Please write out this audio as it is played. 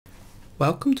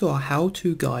Welcome to our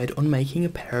how-to guide on making a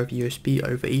pair of USB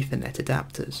over Ethernet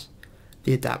adapters.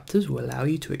 The adapters will allow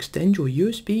you to extend your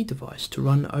USB device to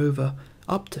run over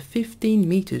up to 15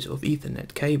 meters of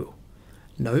Ethernet cable.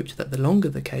 Note that the longer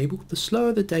the cable, the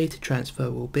slower the data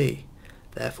transfer will be.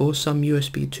 Therefore, some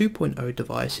USB 2.0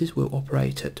 devices will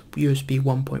operate at USB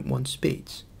 1.1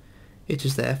 speeds. It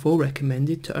is therefore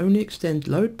recommended to only extend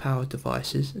load-powered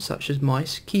devices such as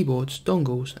mice, keyboards,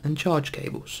 dongles and charge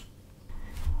cables.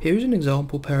 Here is an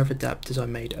example pair of adapters I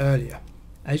made earlier.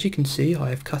 As you can see, I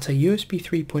have cut a USB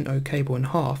 3.0 cable in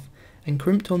half and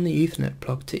crimped on the Ethernet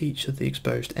plug to each of the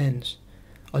exposed ends.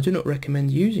 I do not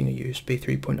recommend using a USB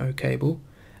 3.0 cable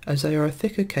as they are a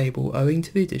thicker cable owing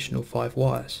to the additional 5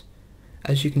 wires.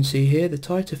 As you can see here, the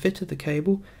tighter fit of the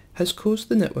cable has caused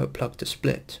the network plug to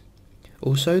split.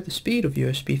 Also, the speed of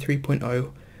USB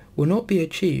 3.0 will not be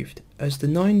achieved as the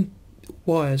 9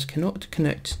 wires cannot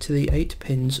connect to the 8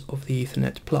 pins of the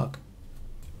Ethernet plug.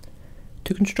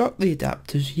 To construct the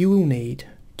adapters, you will need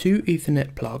 2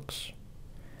 Ethernet plugs,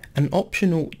 an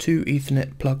optional 2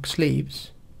 Ethernet plug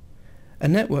sleeves, a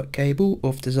network cable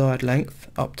of desired length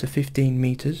up to 15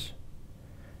 meters,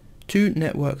 2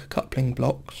 network coupling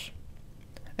blocks,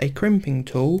 a crimping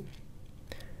tool,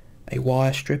 a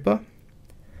wire stripper,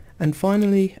 and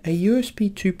finally a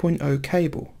USB 2.0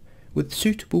 cable with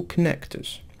suitable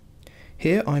connectors.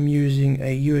 Here I'm using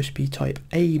a USB type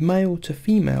A male to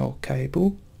female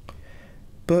cable,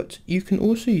 but you can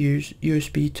also use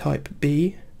USB type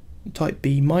B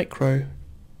micro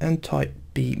and type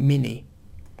B mini.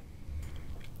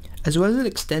 As well as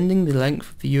extending the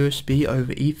length of the USB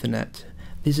over Ethernet,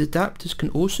 these adapters can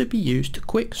also be used to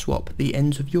quick swap the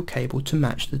ends of your cable to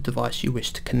match the device you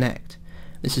wish to connect.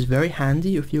 This is very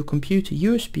handy if your computer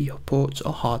USB ports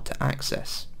are hard to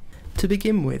access. To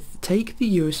begin with, take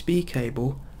the USB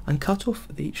cable and cut off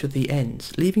each of the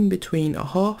ends, leaving between a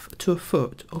half to a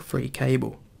foot of free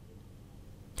cable.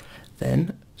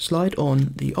 Then slide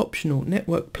on the optional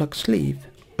network plug sleeve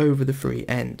over the free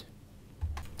end.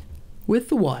 With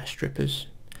the wire strippers,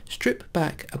 strip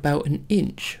back about an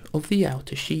inch of the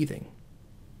outer sheathing.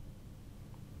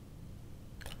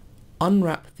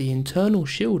 Unwrap the internal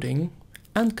shielding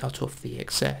and cut off the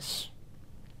excess.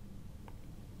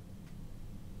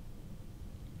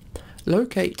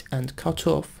 Locate and cut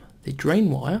off the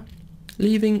drain wire,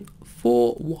 leaving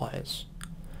 4 wires.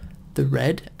 The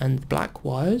red and black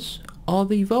wires are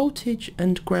the voltage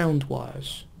and ground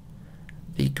wires.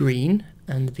 The green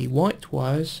and the white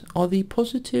wires are the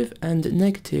positive and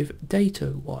negative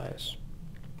data wires.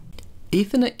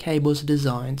 Ethernet cables are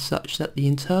designed such that the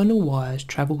internal wires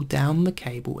travel down the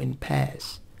cable in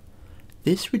pairs.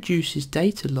 This reduces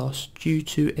data loss due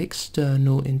to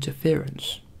external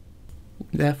interference.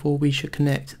 Therefore, we should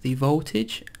connect the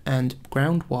voltage and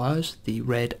ground wires, the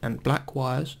red and black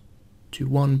wires, to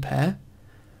one pair,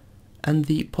 and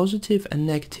the positive and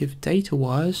negative data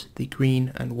wires, the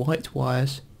green and white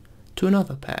wires, to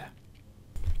another pair.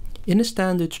 In a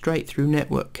standard straight-through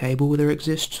network cable, there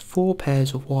exists 4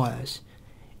 pairs of wires.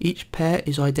 Each pair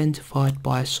is identified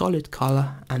by a solid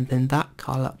colour and then that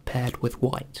colour paired with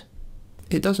white.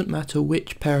 It doesn't matter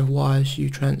which pair of wires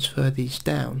you transfer these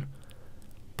down,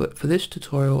 but for this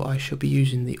tutorial I shall be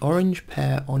using the orange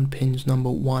pair on pins number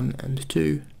 1 and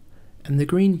 2 and the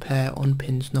green pair on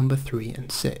pins number 3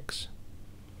 and 6.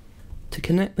 To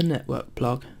connect the network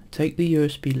plug, take the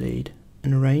USB lead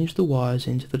and arrange the wires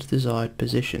into the desired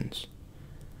positions,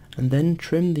 and then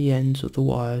trim the ends of the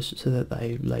wires so that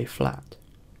they lay flat.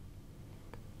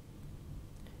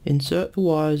 Insert the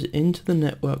wires into the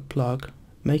network plug,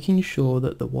 making sure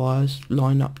that the wires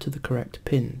line up to the correct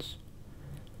pins.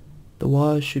 The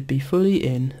wires should be fully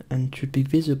in and should be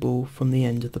visible from the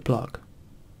end of the plug.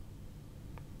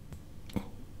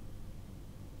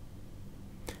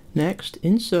 Next,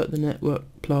 insert the network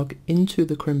plug into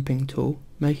the crimping tool,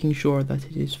 making sure that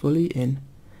it is fully in,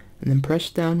 and then press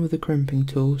down with the crimping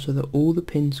tool so that all the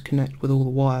pins connect with all the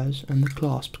wires and the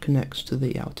clasp connects to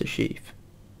the outer sheath.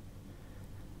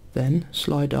 Then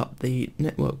slide up the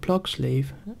network plug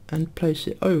sleeve and place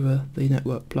it over the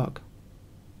network plug.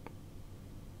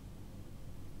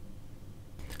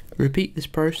 Repeat this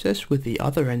process with the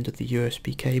other end of the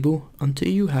USB cable until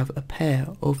you have a pair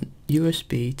of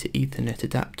USB to Ethernet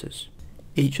adapters.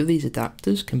 Each of these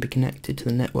adapters can be connected to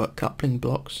the network coupling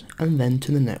blocks and then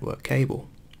to the network cable.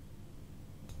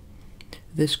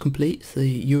 This completes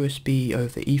the USB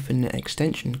over Ethernet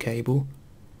extension cable,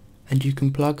 and you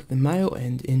can plug the male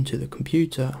end into the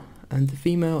computer and the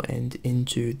female end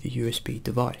into the USB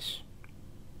device.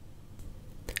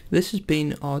 This has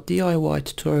been our DIY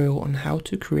tutorial on how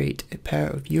to create a pair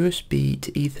of USB to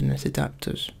Ethernet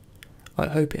adapters. I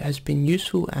hope it has been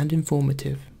useful and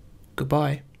informative.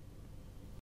 Goodbye.